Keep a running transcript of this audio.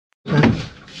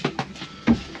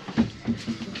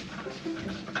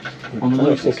on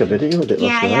the take a video of it.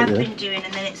 Yeah, I have been doing,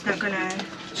 and then it's not gonna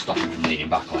stop me from leaning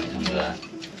back like under there.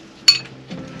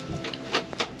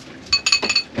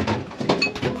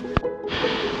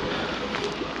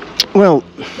 Well,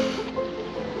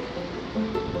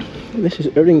 this is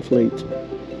Herringfleet.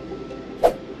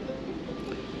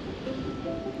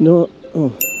 No,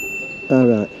 oh,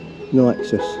 alright, no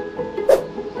access.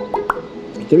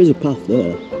 There is a path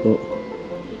there, but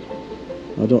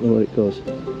I don't know where it goes.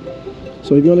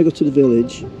 So if you want to go to the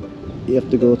village, you have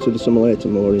to go to the Summerlater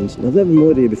moorings. Now, I've never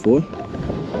moored here before.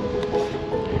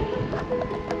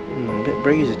 A bit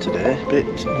breezy today, a bit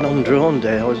non-drone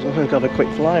day. I was going to have a quick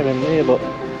fly around here, but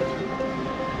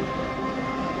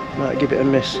might give it a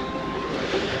miss.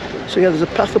 So yeah, there's a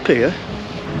path up here.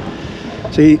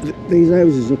 See, these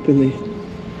houses up in the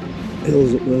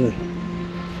hills up there.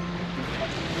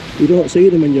 You don't see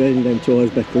them when you're heading down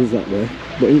towards Beccles that way,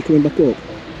 but when you're coming back up,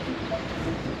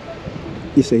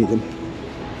 you see them.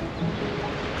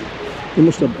 They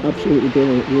must have absolutely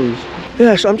brilliant views.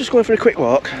 Yeah, so I'm just going for a quick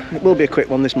walk. It will be a quick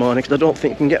one this morning because I don't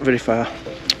think you can get very far.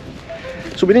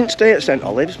 So we didn't stay at St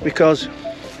Olives because...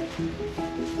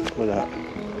 Look at that.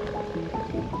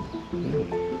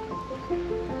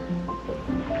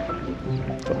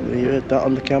 Probably heard that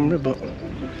on the camera, but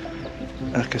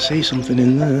I can see something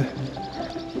in there.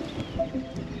 I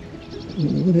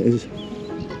don't know what it is.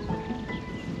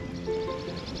 I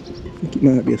think it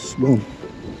might be a swan.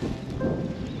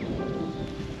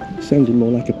 It sounded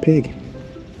more like a pig.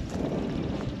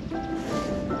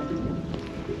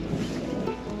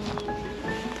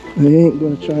 I ain't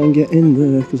going to try and get in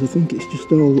there because I think it's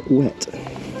just all wet.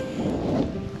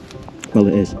 Well,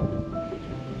 it is.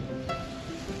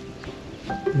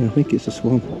 Yeah, I think it's a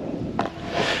swan.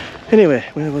 Anyway,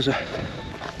 where was I?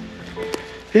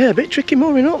 Yeah, a bit tricky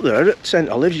mooring up there at St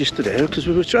Olives yesterday because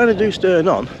we were trying to do stern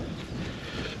on.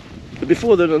 But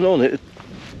before they'd have known it,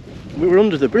 we were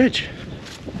under the bridge.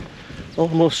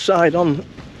 Almost side on,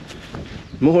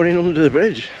 mooring under the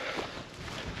bridge.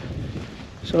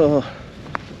 So...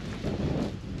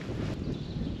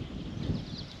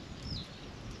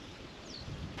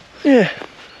 yeah,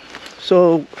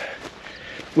 so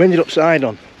we ended up side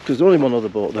on because there's only one other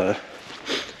boat there.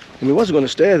 And we was going to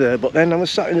stay there, but then I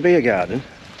was sat in the beer garden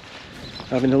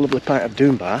having a lovely pint of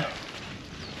Doom Bar,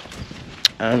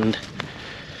 and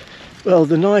well,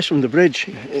 the noise from the bridge,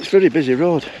 it's a very busy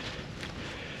road,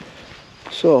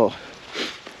 so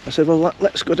I said, well,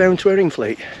 let's go down to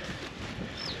Herringfleet.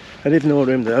 I didn't know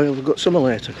him there, we've got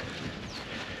Summerlater.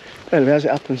 Anyway, as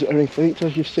it happens at Herringfleet,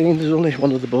 as you've seen, there's only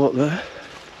one other boat there.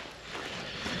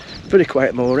 Very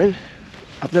quiet mooring.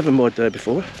 I've never moored there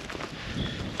before.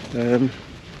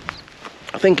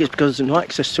 I think it's because there's no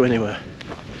access to anywhere.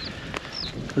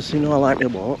 Because, you know, I like my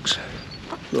walks.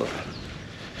 But,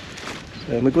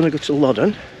 we're going to go to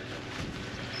Loddon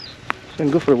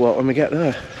and go for a walk when we get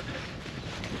there.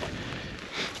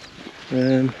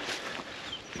 3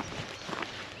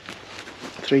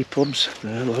 pubs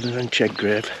there, Loddon and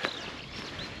Chedgrave.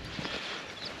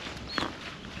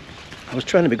 I was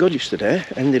trying to be good yesterday,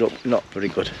 ended up not very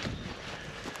good.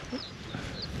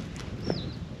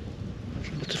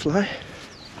 Butterfly.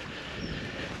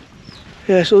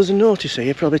 Yeah, so there's a notice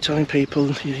here, probably telling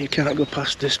people you can't go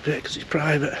past this bit because it's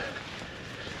private.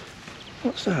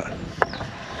 What's that?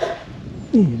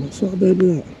 What sort of bird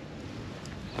is that?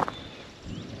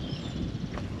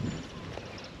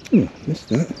 Oh, missed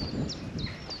that.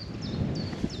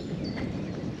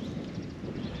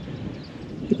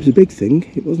 It was a big thing,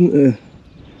 it wasn't a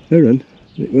heron,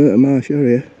 it weren't a marsh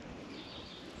area.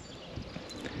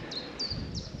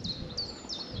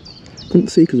 Couldn't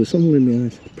see because there's somewhere in my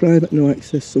eyes. Private, no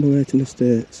access, Summerlater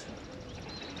estates.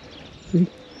 See?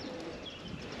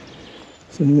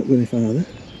 So I'm not going any farther.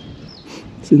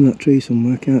 It's in that tree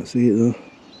somewhere, can't see it though.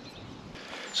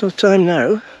 So time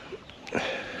now. Oh,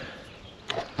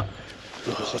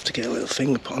 I'll have to get a little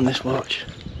finger put on this watch.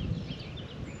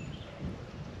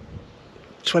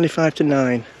 25 to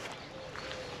 9.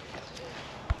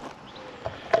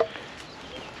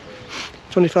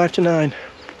 25 to 9.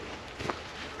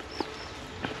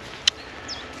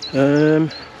 Well,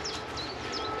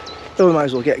 we might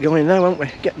as well get going now, won't we?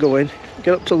 Get going,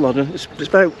 get up to Loddon. It's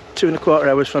about 2¼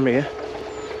 hours from here.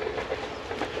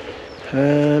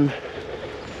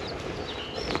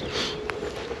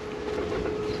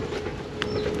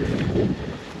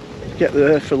 Get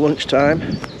there for lunchtime. I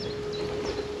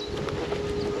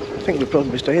think we'll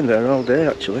probably be staying there all day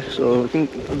actually. So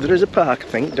there is a park, I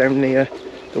think, down near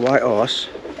the White Horse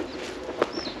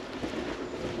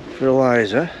for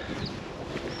Eliza.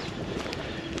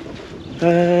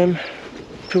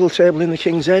 Pool table in the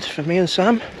King's Head for me and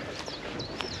Sam.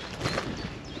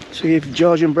 see if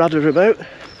George and Brad are about,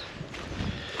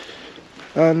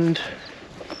 and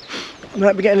I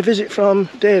might be getting a visit from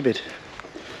David,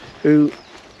 who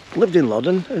lived in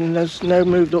Loddon and has now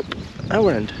moved up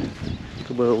our end of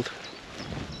the world.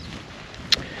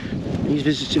 He's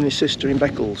visiting his sister in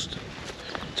Beccles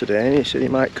today, and he said he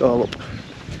might call up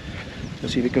and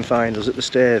see if he can find us at the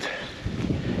Stave.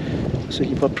 So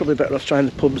you're probably better off trying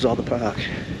the pubs or the park.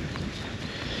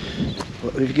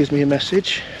 But if he gives me a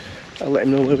message, I'll let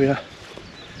him know where we are.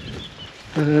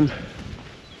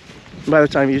 By the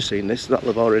time you've seen this, that'll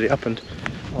have already happened,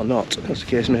 or not, as the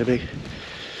case may be.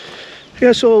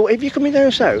 Yeah, so if you're coming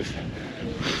down south,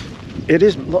 it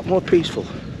is a lot more peaceful,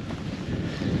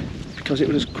 because it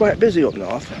was quite busy up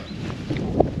north,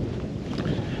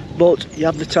 but you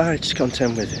have the tide to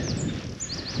contend with.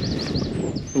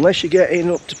 Unless you're getting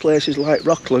up to places like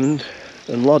Rockland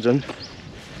and Loddon,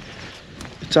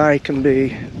 the tide can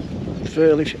be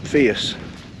fairly fierce.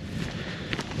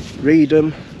 Read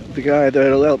 'em, the guy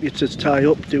there will help you to tie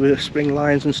up, do the spring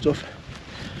lines and stuff.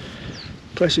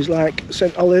 Places like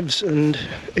St Olives and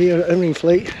here at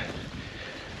Herringfleet,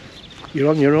 you're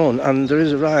on your own, and there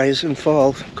is a rise and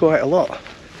fall quite a lot.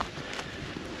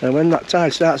 And when that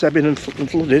tide starts ebbing and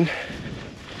flooding,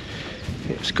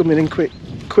 it's coming in quick,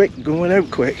 going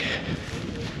out quick.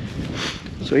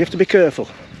 So you have to be careful.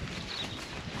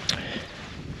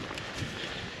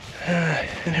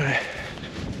 Anyway,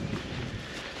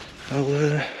 I'll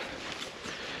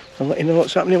let you know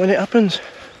what's happening when it happens.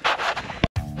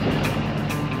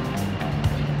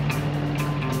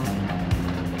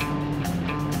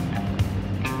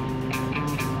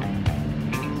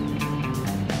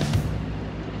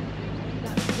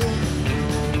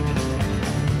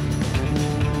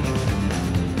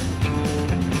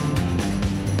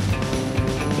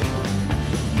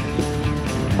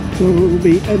 So we'll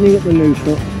be heading up the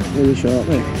Norfolk really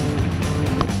shortly.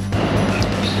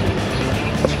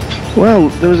 Well,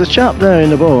 there was a chap there in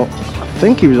the boat. I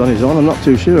think he was on his own, I'm not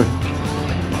too sure.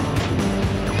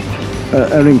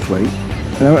 At Herringfleet.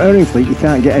 Now at Herringfleet you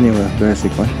can't get anywhere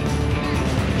basically.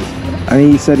 And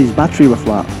he said his battery was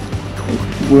flat.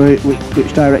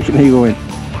 Which direction are you going?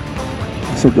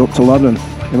 I said up to Loddon.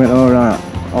 He went, alright,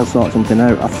 I'll sort something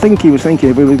out. I think he was thinking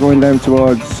if we were going down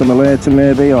towards Somerleyton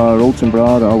maybe, or Walkie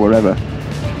Broads or wherever,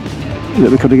 that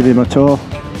we could have given him a tow.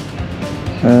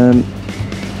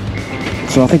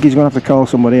 So I think he's going to have to call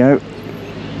somebody out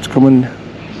to come and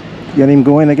get him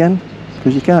going again,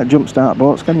 because you can't jump start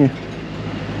boats, can you?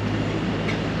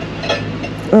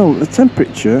 Well, the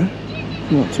temperature,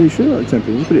 I'm not too sure what the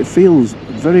temperature is, but it feels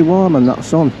very warm in that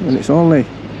sun, and it's only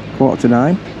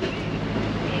 9:15.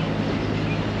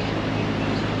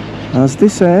 As they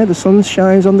say, the sun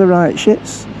shines on the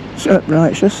righteous.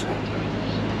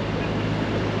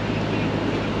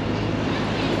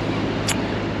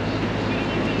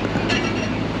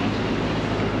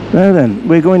 Now then,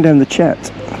 we're going down the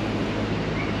Chet,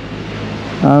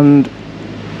 and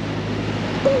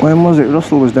when was it?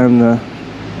 Russell was down there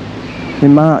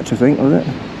in March, I think, was it?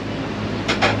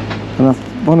 And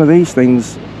one of these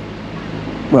things,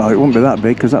 well, it won't be that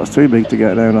big because that's too big to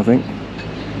get down, I think.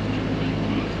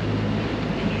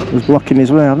 It was blocking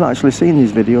his way. I've not actually seen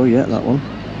his video yet, that one.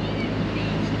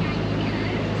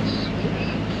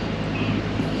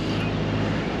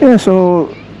 Yeah,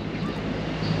 so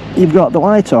you've got the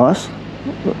White Horse,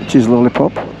 which is a lovely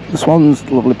pub. The Swan's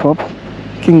a lovely pub.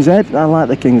 King's Head, I like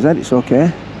the King's Head, it's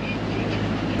okay.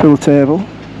 Pool table.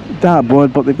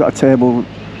 Dartboard, but they've got a table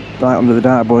right under the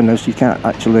dartboard now, so you can't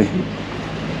actually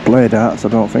play darts, I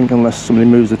don't think, unless somebody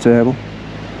moves the table.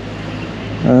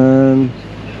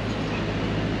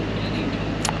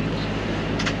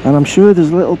 And I'm sure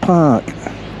there's a little park.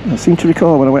 I seem to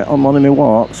recall when I went on one of my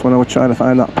walks, when I was trying to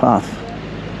find that path,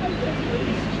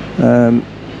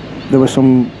 there was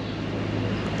some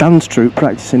dance troupe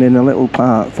practicing in a little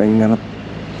park thing, and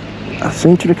I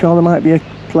seem to recall there might be a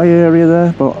play area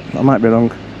there, but I might be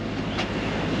wrong.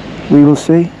 We will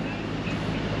see.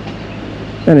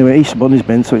 Anyway, Easter Bunny's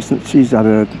been, so she's had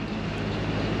her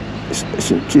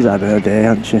day,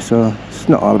 hasn't she? So it's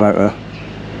not all about her.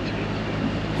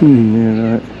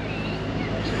 Yeah, right.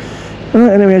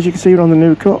 Alright, anyway, as you can see, we're on the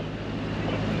new cut.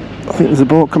 I think there's a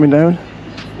boat coming down,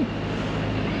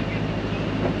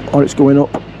 or it's going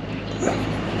up,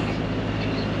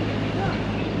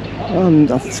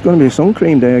 and it's going to be a sun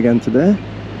cream day again today.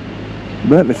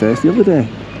 Burnt my face the other day,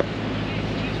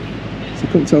 so I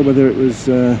couldn't tell whether it was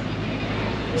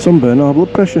sunburn or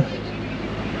blood pressure.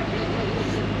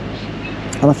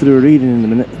 I'll have to do a reading in a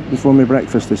minute before my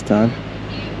breakfast this time.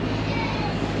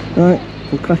 Right,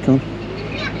 we'll crack on.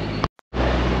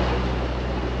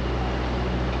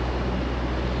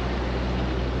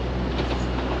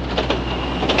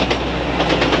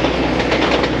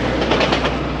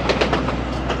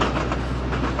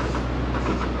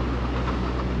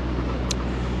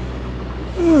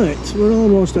 Right, we're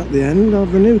almost at the end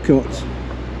of the new cut,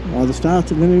 or the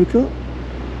start of the new cut.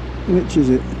 Which is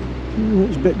it?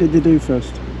 Which bit did they do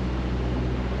first?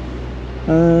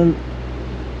 And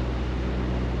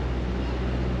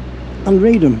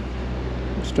Reedham,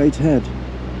 straight ahead.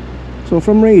 So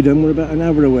from Reedham we're about an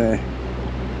hour away.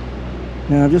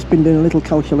 Now I've just been doing a little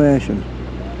calculation,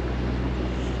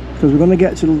 because we're going to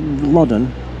get to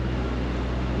Loddon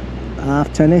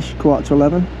 10:30ish,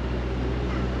 11:15.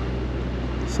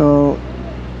 So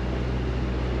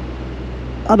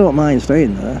I don't mind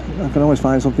staying there. I can always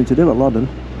find something to do at Loddon,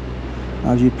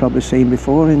 as you've probably seen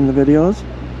before in the videos.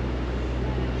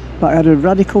 But I had a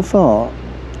radical thought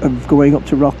of going up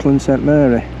to Rockland St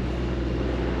Mary.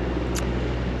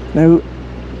 Now,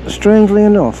 strangely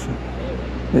enough,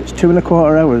 it's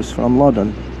 2¼ hours from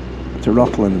Loddon to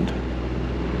Rockland.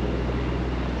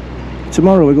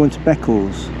 Tomorrow we're going to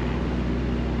Beccles.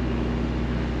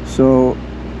 So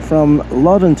from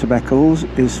Loddon to Beccles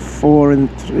is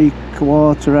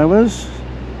 4¾ hours.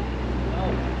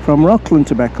 From Rockland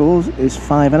to Beccles is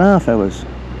 5½ hours.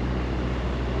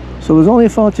 So there's only a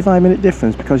 45-minute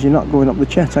difference, because you're not going up the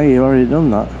Chet, are you? You've already done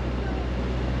that.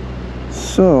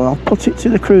 So I'll put it to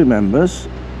the crew members.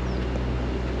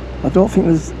 I don't think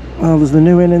there's, well, there's the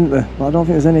new inn, isn't there? But I don't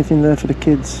think there's anything there for the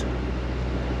kids.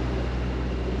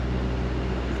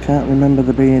 I can't remember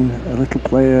there being a little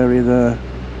play area there.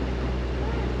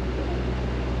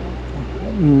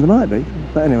 There might be,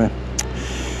 but anyway.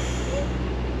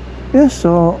 Yeah,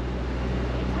 so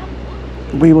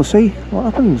we will see what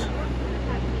happens.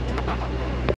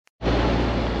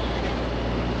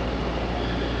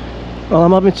 Well,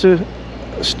 I'm having to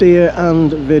steer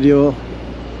and video.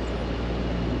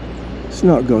 It's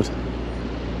not good.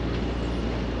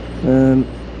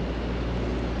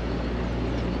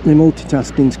 My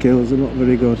multitasking skills are not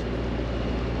very good.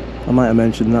 I might have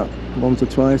mentioned that once or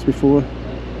twice before.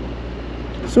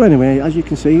 So anyway, as you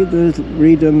can see, there's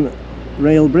Reedham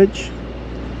rail bridge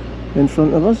in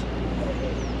front of us.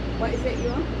 What is it you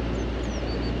want?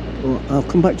 Well, I'll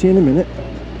come back to you in a minute.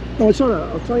 No, it's alright,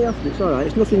 I'll tell you after. It's alright,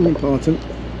 it's nothing important.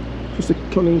 Just a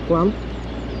cunning plan.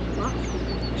 What?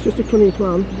 It's just a cunning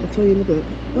plan, I'll tell you in a bit.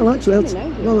 Well, actually,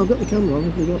 well, I've got the camera on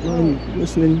if you don't mind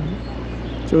listening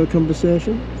to a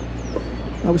conversation.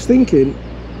 I was thinking,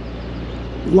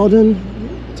 Loddon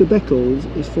to Beccles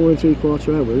is 4¾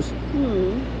 hours.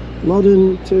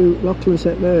 Loddon to Rockland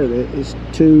St Mary is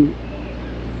 2¼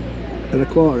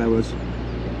 hours.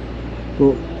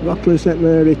 But Rockland St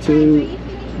Mary to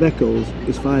Beccles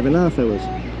is 5½ hours.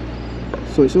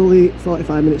 So it's only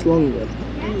 45 minutes longer.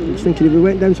 I was thinking, if we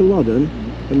went down to Loddon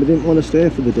and we didn't want to stay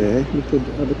for the day, we could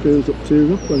have a cruise up to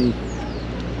Rockland.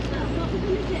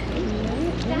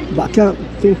 But I can't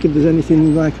think if there's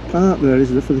anything like a park there, is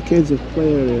there, for the kids, a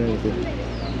play area or anything?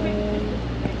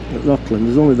 At Rockland,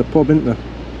 there's only the pub, isn't there?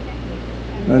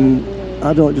 And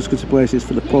I don't just go to places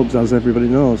for the pubs, as everybody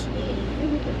knows.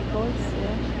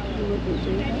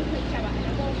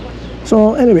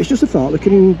 So anyway, it's just a thought. We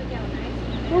can...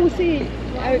 Well, we'll see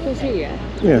how it goes here.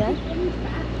 Yeah.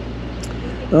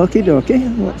 Okie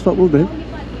dokie, that's what we'll do.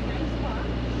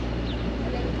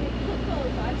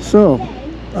 So,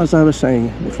 as I was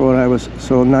saying before I was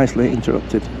so nicely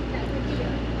interrupted,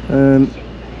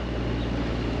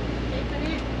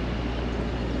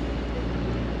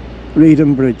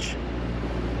 Reedham Bridge.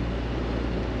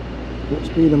 What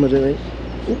speed am I doing?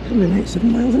 Oh, a minute,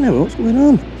 7 miles an hour, what's going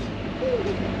on?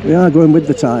 We are going with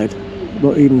the tide,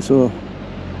 but even so,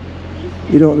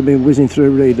 you don't want to be whizzing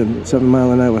through Reedham at 7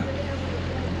 miles an hour.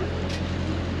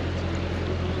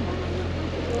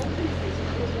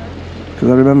 Because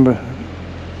I remember,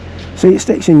 see, it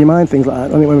sticks in your mind, things like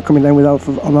that. Only when we're coming down with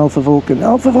on Alpha Vulcan.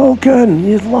 Alpha Vulcan,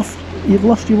 you've lost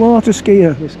your water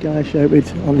skier. This guy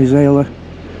shouted on his hailer.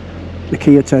 The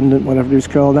key attendant, whatever he was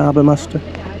called, harbour master.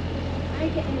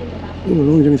 Oh, we're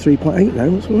only doing 3.8 now.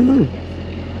 What's going on?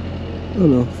 Oh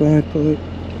no, 5.8.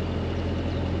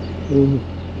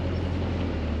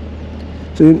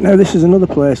 So now this is another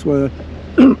place where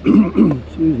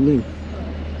excuse me.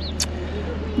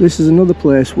 This is another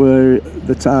place where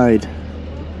the tide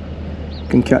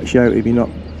can catch you out if you're not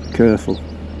careful.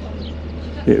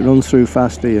 It runs through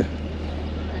fast here.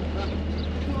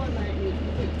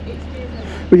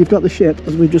 But you've got the ship,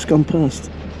 as we've just gone past.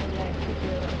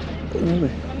 1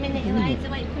 minute later,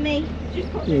 wait for me.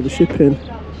 Yeah, the ship in.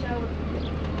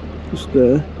 Just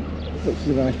there. That's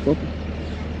the nice pub.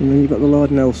 And then you've got the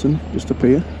Lord Nelson just up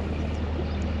here.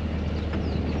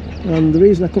 And the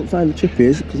reason I couldn't find the chippy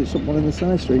is because it's up one of the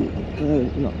side street,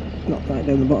 not right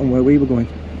down the bottom where we were going.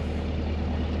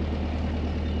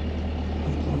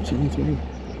 1, 2, 3.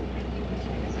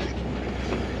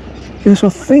 Yes, I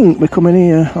think we're coming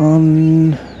here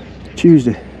on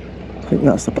Tuesday. I think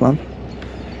that's the plan.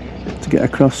 To get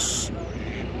across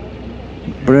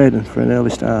Braden for an early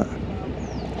start.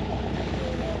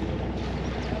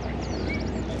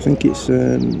 I think it's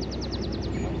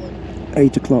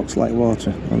 8 o'clock Slack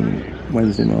Water on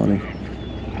Wednesday morning.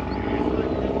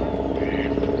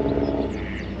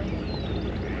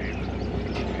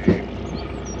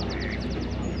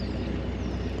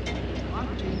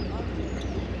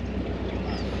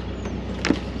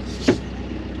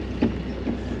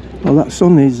 Well, that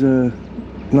sun is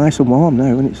nice and warm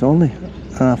now, and it's only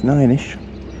 9:30ish.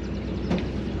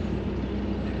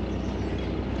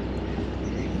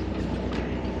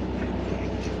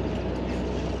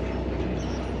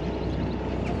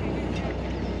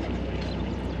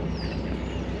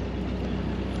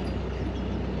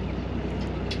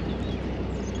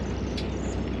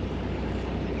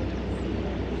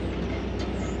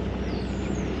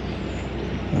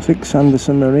 I think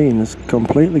Sanderson Marine is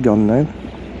completely gone now,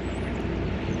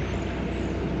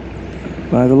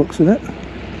 by the looks of it.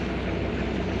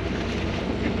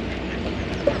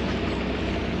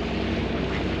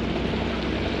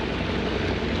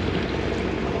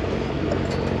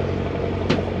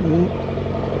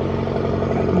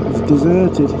 It's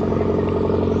deserted.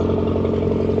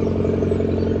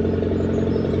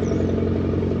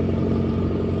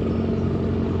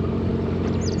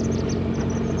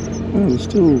 Oh, there's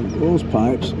still hose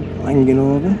pipes hanging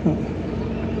over.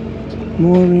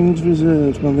 Moorings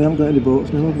reserved. Well, they haven't got any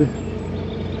boats now, have they?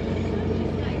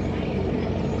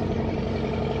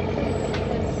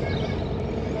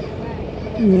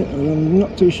 Yeah, I'm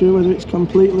not too sure whether it's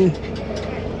completely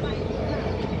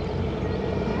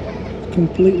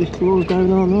closed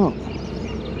down or not.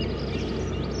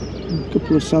 A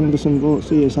couple of Sanderson boats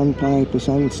here, Sandpiper,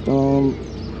 Sandstorm,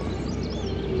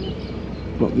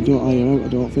 but they don't hire out, I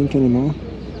don't think, anymore.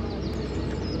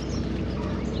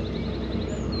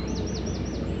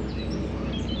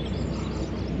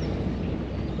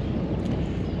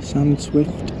 Sand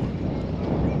Swift.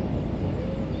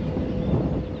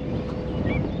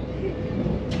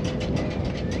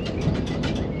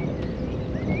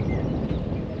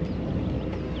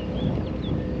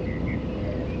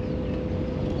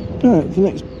 Right, the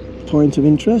next point of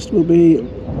interest will be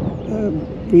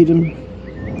Freedom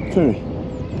Ferry.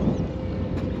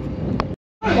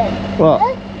 What?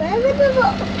 Where were the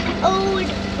old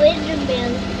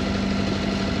windmills?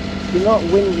 They're not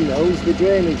windmills, they're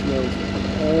drainage mills.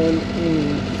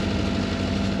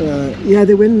 Yeah,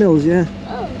 they're windmills, yeah.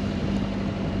 Oh.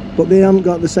 But they haven't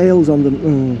got the sails on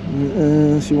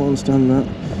them. She won't understand that.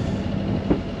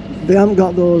 They haven't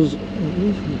got those.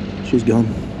 She's gone.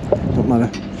 Don't matter.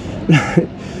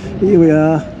 Here we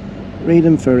are,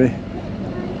 Reedham Ferry.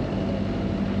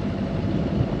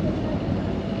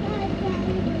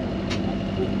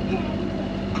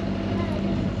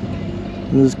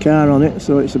 And there's a car on it,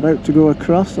 so it's about to go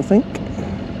across, I think.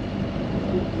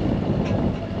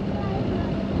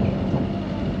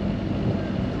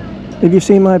 If you've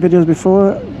seen my videos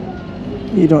before,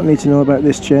 you don't need to know about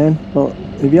this chain, but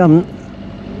if you haven't,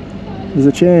 there's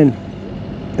a chain.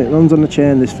 It runs on the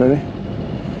chain, this ferry.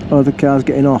 Oh, the car's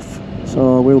getting off,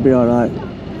 so we'll be alright.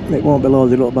 It won't be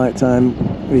loaded up by the time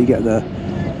we get there.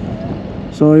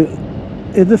 So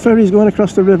if the ferry's going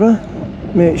across the river,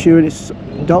 make sure it's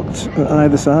docked at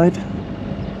either side,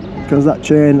 because that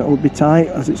chain will be tight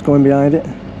as it's going behind it.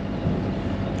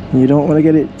 And you don't want to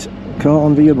get it caught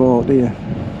onto your boat, do you?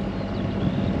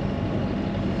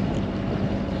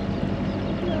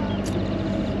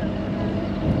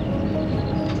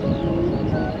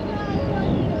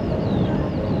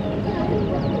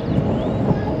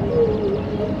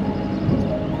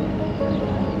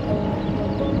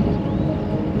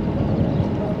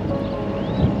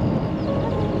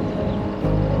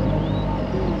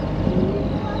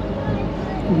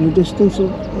 In the distance,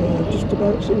 just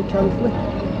about see Camcorder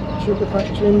sugar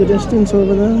factory in the distance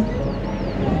over there,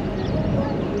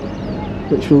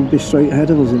 which will be straight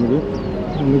ahead of us in a bit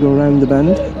when we go around the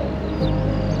bend.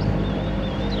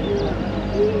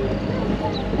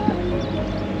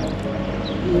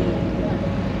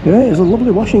 Yeah, it's a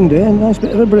lovely washing day, a nice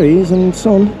bit of a breeze and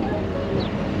sun.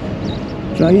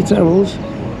 Dry your towels.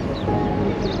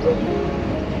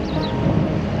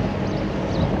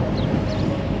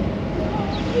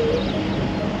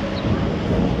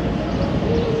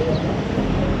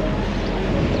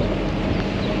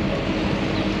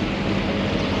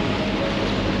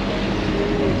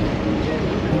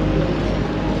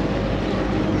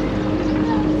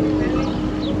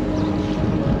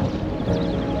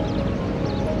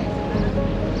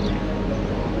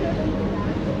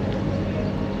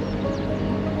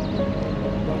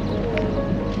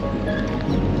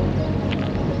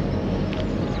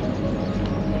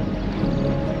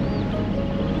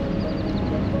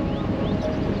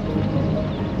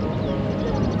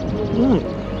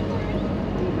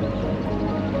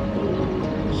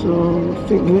 I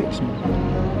think the next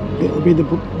it'll be the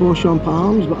Beauchamp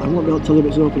Palms, but I won't be able to tell if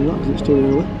it's open or not because it's too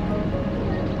early.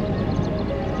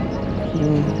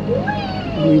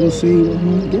 So we will see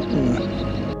when we get there.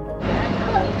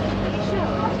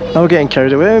 I was getting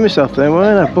carried away with myself then,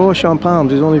 weren't I? Beauchamp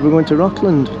Palms is only if we're going to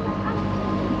Rockland.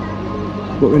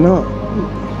 But we're not.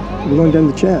 We're going down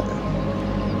the chet.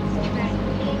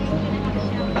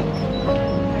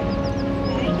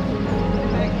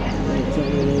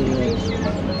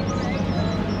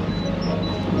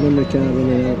 Then we can't run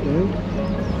it out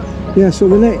now. Yeah, so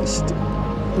the next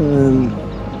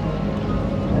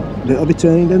it'll be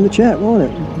turning down the chet, won't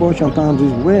it? Beauchamp Palms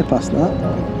is way past that.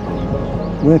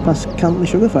 Way past Cantley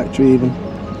Sugar Factory even.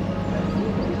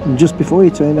 And just before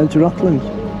you turn down to Rockland.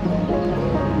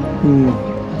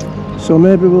 So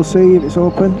maybe we'll see if it's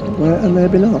open and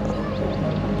maybe not.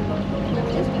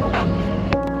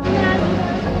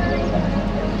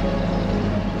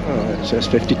 Alright, it says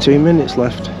 52 minutes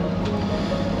left.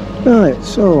 Right,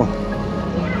 so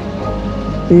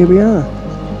here we are.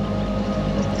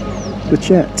 The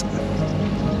chet.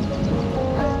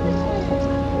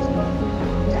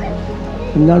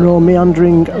 A narrow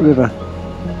meandering river.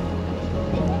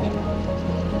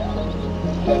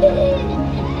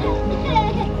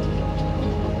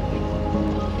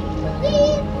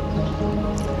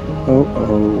 Oh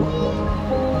oh.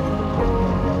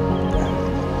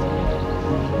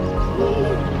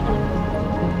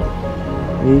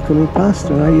 Are you coming past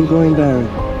or are you going down?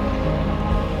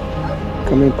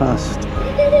 Coming past.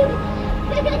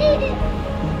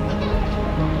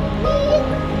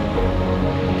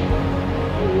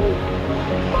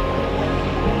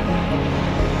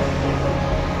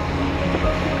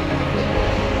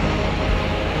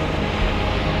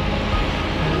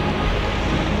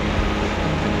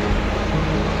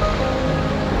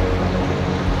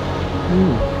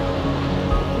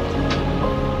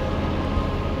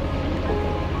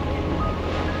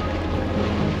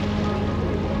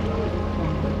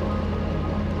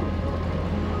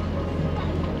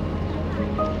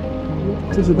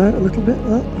 Just about a little bit,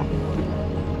 that.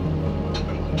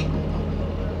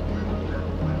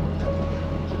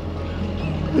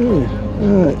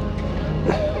 Right.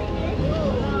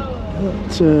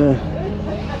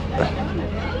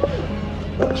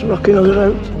 That's rocking us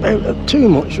out too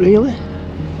much, really.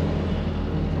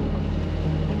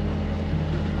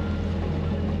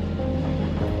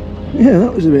 Yeah,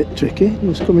 that was a bit tricky. It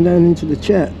was coming down into the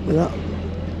chet with that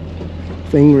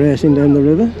thing racing down the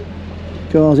river,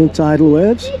 causing tidal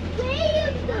waves.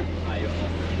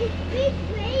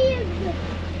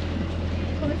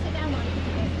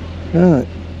 Right,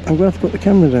 I'm going to have to put the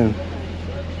camera down.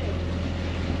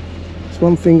 It's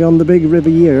one thing on the big river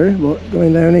here, but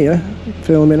going down here,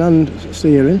 filming and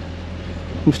steering,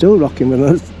 I'm still rocking with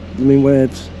those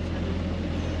waves.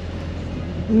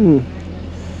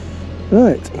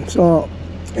 Right, so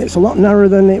it's a lot narrower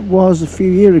than it was a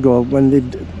few years ago when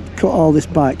they'd cut all this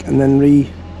back and then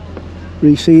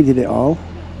reseeded it all.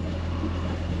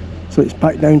 So it's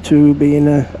back down to being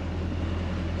a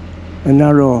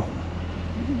narrow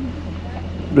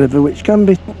river, which can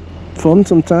be fun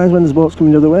sometimes when there's boats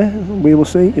coming the other way. We will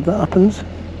see if that happens.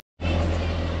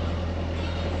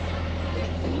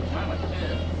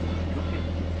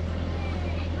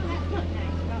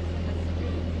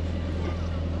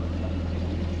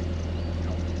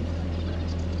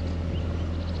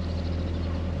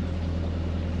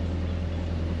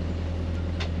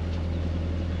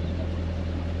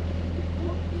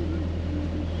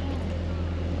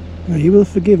 Now, you will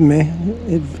forgive me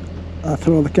if I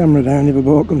throw the camera down if a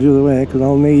boat comes the other way, because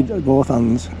I'll need both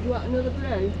hands. You want another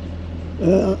brew?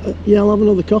 Yeah, I'll have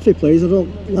another coffee please. I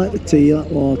don't like the tea, that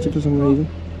water, for some reason.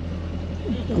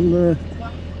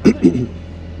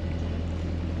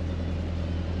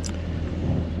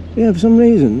 Yeah, for some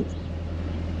reason,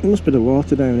 it must be the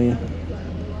water down here.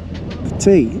 The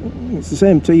tea, it's the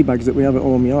same tea bags that we have at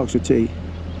home, Yorkshire tea.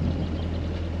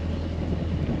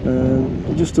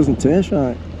 It just doesn't taste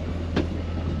right.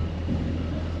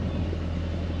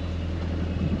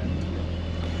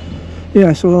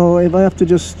 Yeah, so if I have to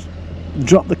just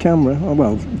drop the camera, or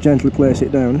well, gently place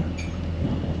it down,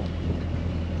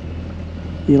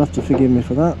 you'll have to forgive me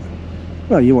for that.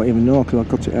 Well, you won't even know because I'll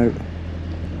cut it out.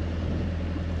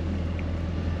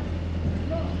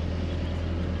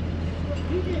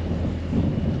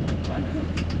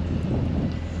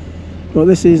 But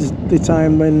this is the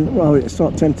time when, well, it's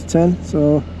not 10 to 10,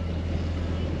 so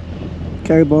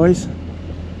cowboys.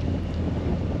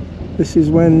 This is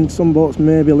when some boats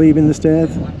may be leaving the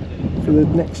Staithe for the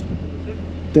next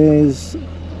day's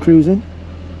cruising.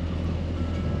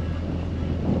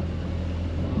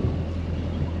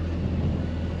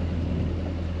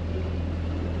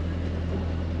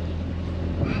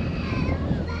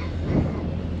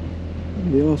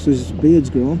 The horse's beard's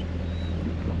grown.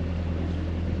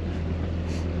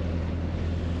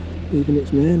 Even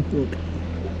its mane, look.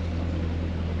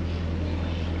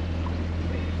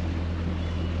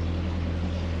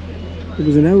 There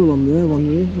was an owl on there one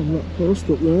year, on that post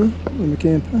up there, when we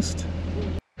came past.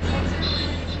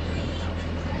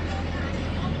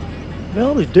 They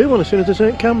always do one as soon as they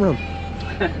turn camera on.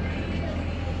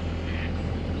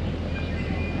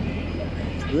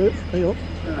 Right, hang on.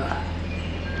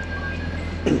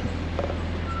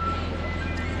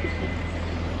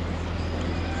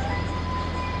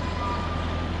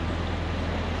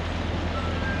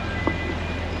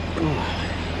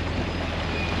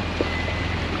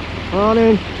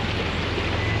 Morning.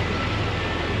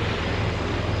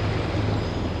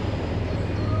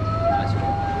 Nice one.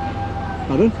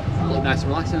 Pardon? Look nice and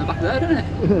relaxed in the back there, doesn't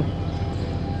it?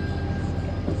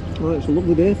 Well, it's a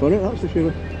lovely day for it, that's for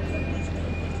sure.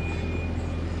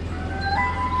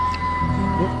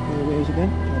 Oh, there it is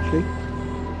again, or she.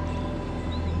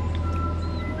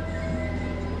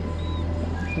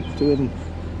 That's two of them.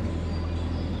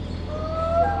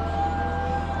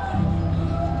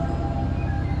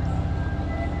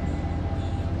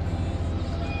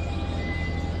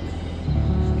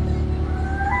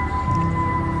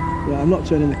 I'm not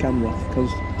turning the camera off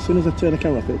because as soon as I turn the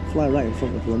camera off it'll fly right in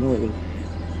front of you, I know it will.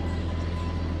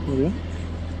 There we are.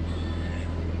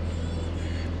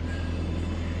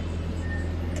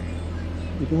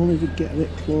 You can only get a bit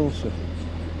closer.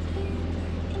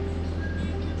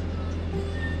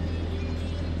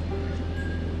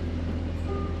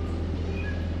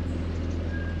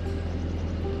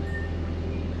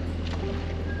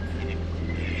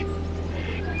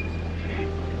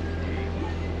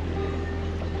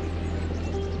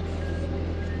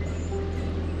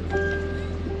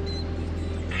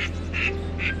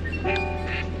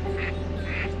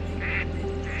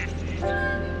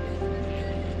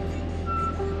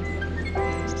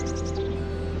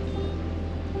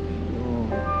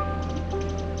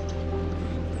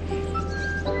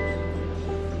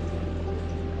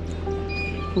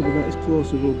 Probably about as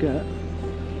close as we'll get.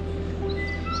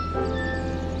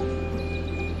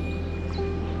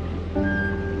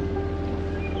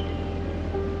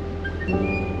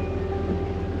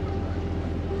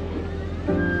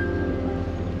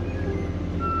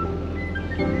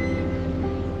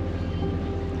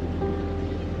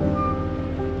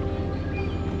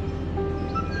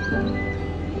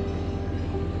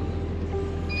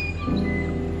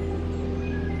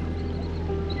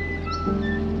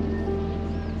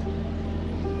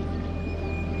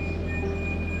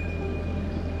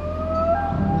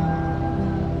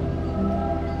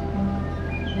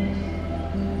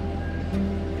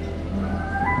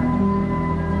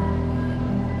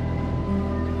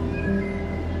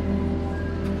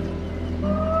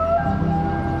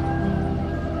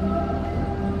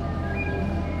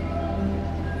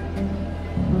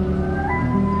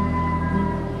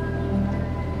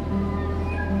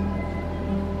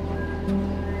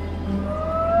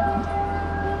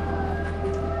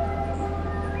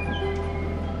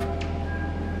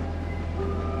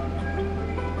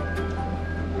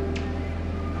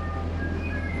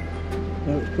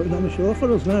 Now it's putting on the show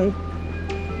for us now.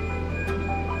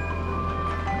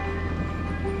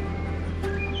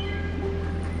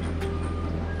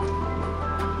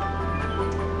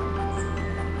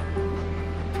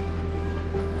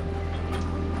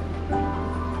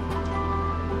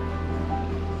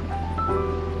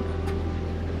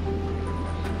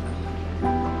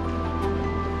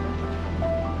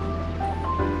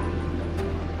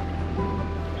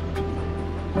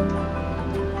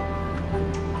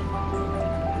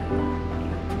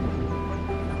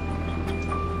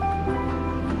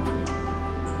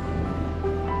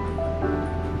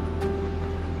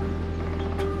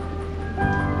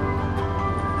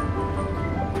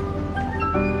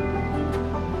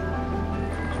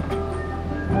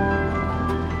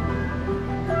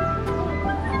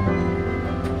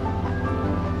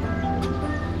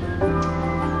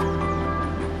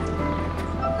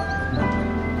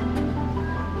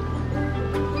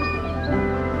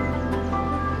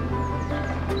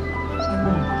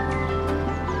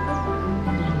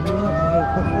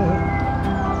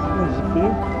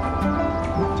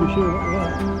 Not too sure what they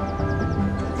are.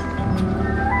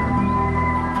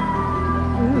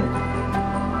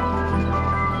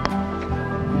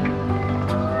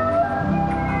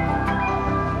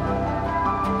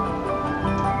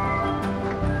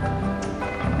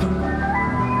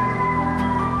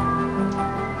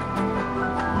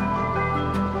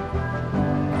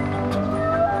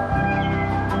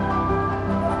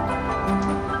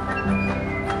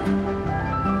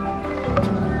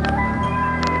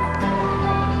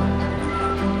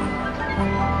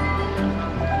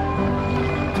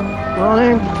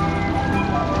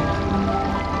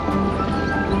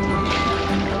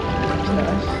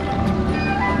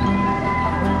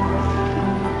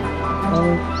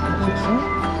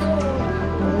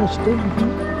 good.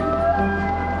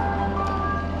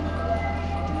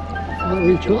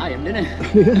 July him, didn't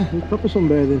it? Yeah, he's proper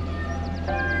sunbathing.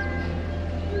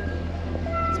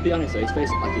 To be honest though, his face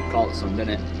looked like he'd caught the sun,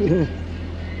 didn't it? Yeah.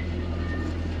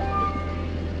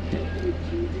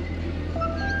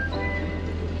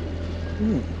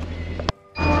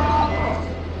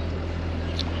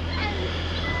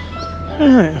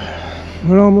 Right,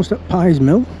 we're almost at Pye's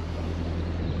Mill.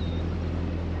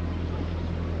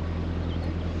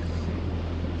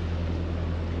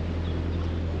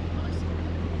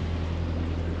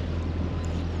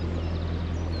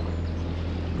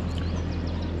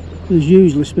 There's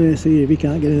usually space here if you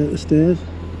can't get in at the stairs.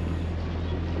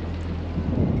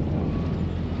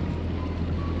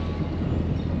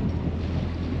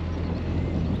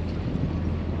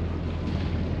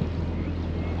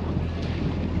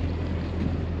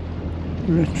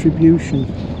 Retribution.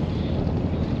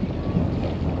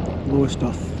 Lower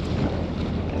stuff.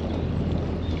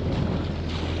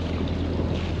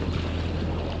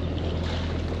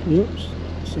 Oops,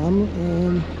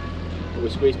 Sam. But we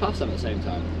squeezed past them at the same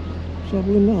time.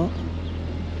 Probably not.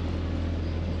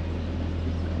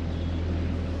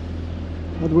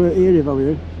 I'd wait here if I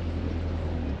were you.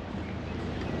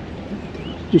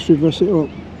 Just reverse it up.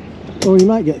 Oh, you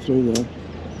might get through there.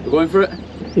 We're going for it?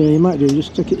 Yeah, you might do.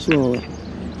 Just take it slowly.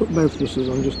 Put both thrusters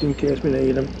on just in case we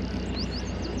need them.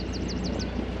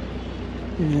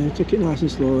 Yeah, take it nice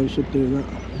and slow. You should do that.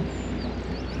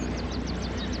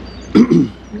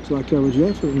 Looks like our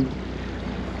Jeff and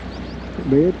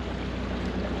beard.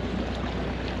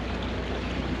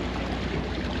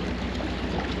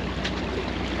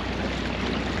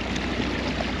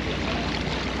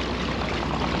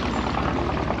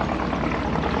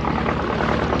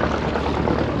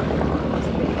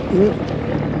 Yeah,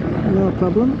 no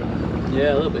problem.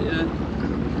 Yeah, a little bit, yeah.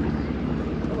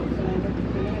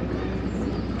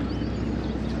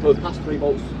 Well, we've passed 3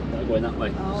 boats that are going that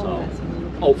way, so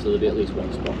hopefully there'll be at least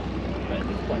one spot. There's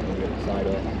plenty on the other side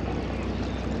of it.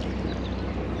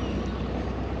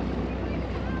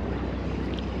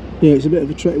 Yeah, it's a bit of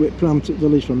a trek with Pramtic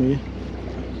village from here.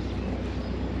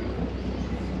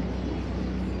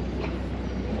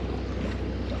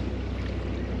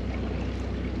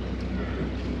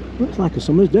 Looks like a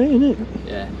summer's day, isn't it?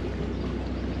 Yeah.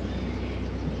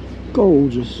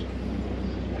 Gorgeous.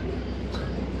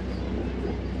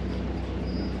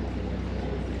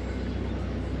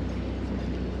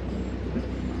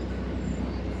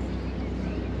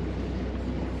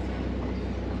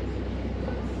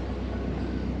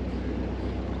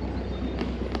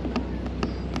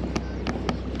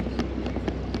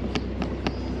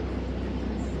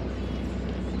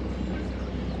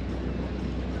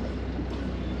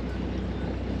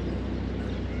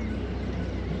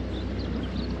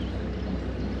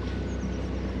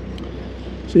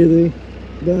 See the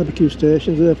barbecue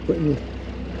stations there for putting your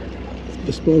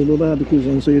disposable barbecues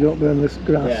on so you don't burn this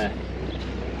grass. Yeah.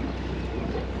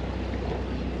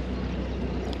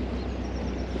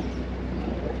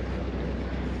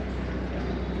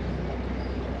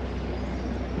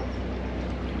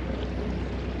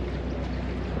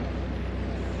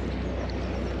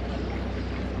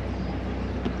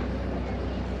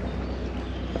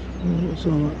 What's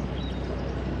all that?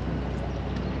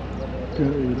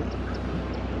 Can't read it.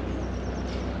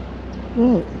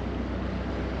 Right,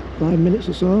 5 minutes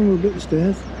or so and we'll get the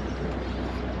stairs.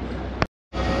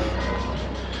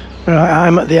 Right,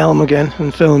 I'm at the elm again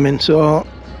and filming, so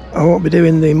I won't be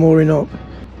doing the mooring up.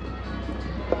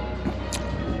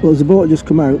 Well, there's a boat just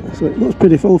come out, so it looks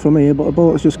pretty full from here, but a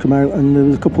boat's just come out and there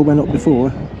was a couple went up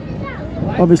before.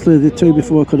 Obviously the 2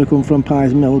 before could have come from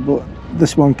Pye's Mill, but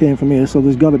this one came from here, so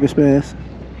there's got to be space.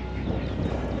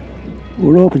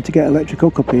 We're hoping to get electric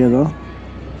hook up here though.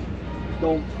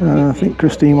 I think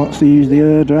Christine wants to use the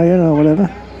air dryer or whatever.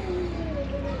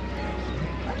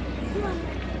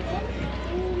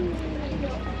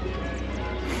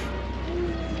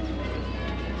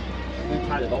 We'll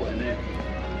try the boat in there.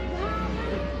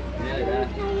 Nearly there.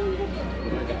 We're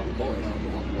going to get off the boat now.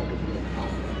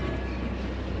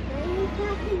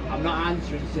 I'm not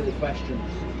answering silly questions.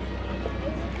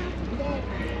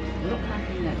 We're not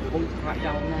cracking there. We're going to crack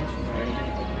down there somewhere in a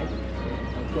minute, okay?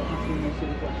 I'm not asking no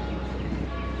silly questions.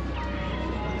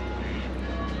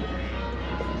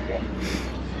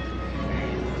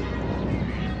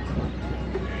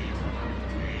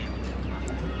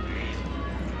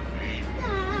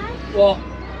 What?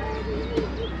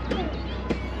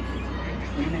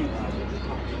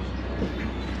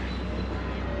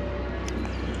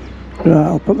 Right,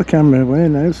 I'll put the camera away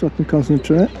now so I can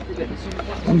concentrate.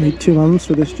 I need 2 hands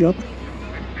for this job.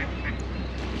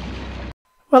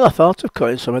 Well, I thought of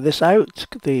cutting some of this out.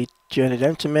 The journey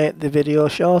down to make the video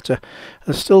shorter.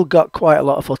 I've still got quite a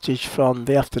lot of footage from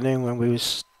the afternoon when we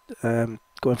was going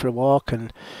for a walk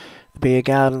and the beer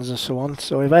gardens and so on.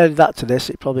 So if I added that to this,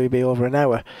 it'd probably be over an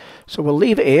hour. So we'll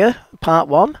leave it here, part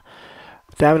 1,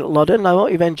 down at Loddon. I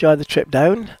hope you've enjoyed the trip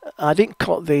down. I didn't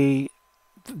cut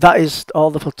that is all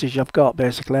the footage I've got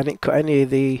basically. I didn't cut any of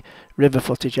the river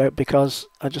footage out because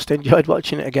I just enjoyed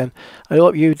watching it again. I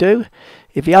hope you do.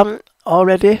 If you haven't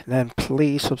already, then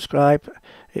please subscribe.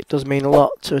 It does mean a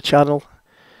lot to the channel.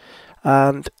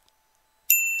 And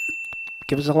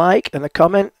give us a like and a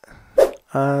comment.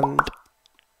 And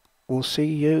we'll see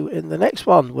you in the next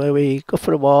one where we go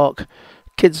for a walk,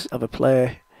 kids have a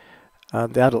play,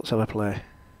 and the adults have a play.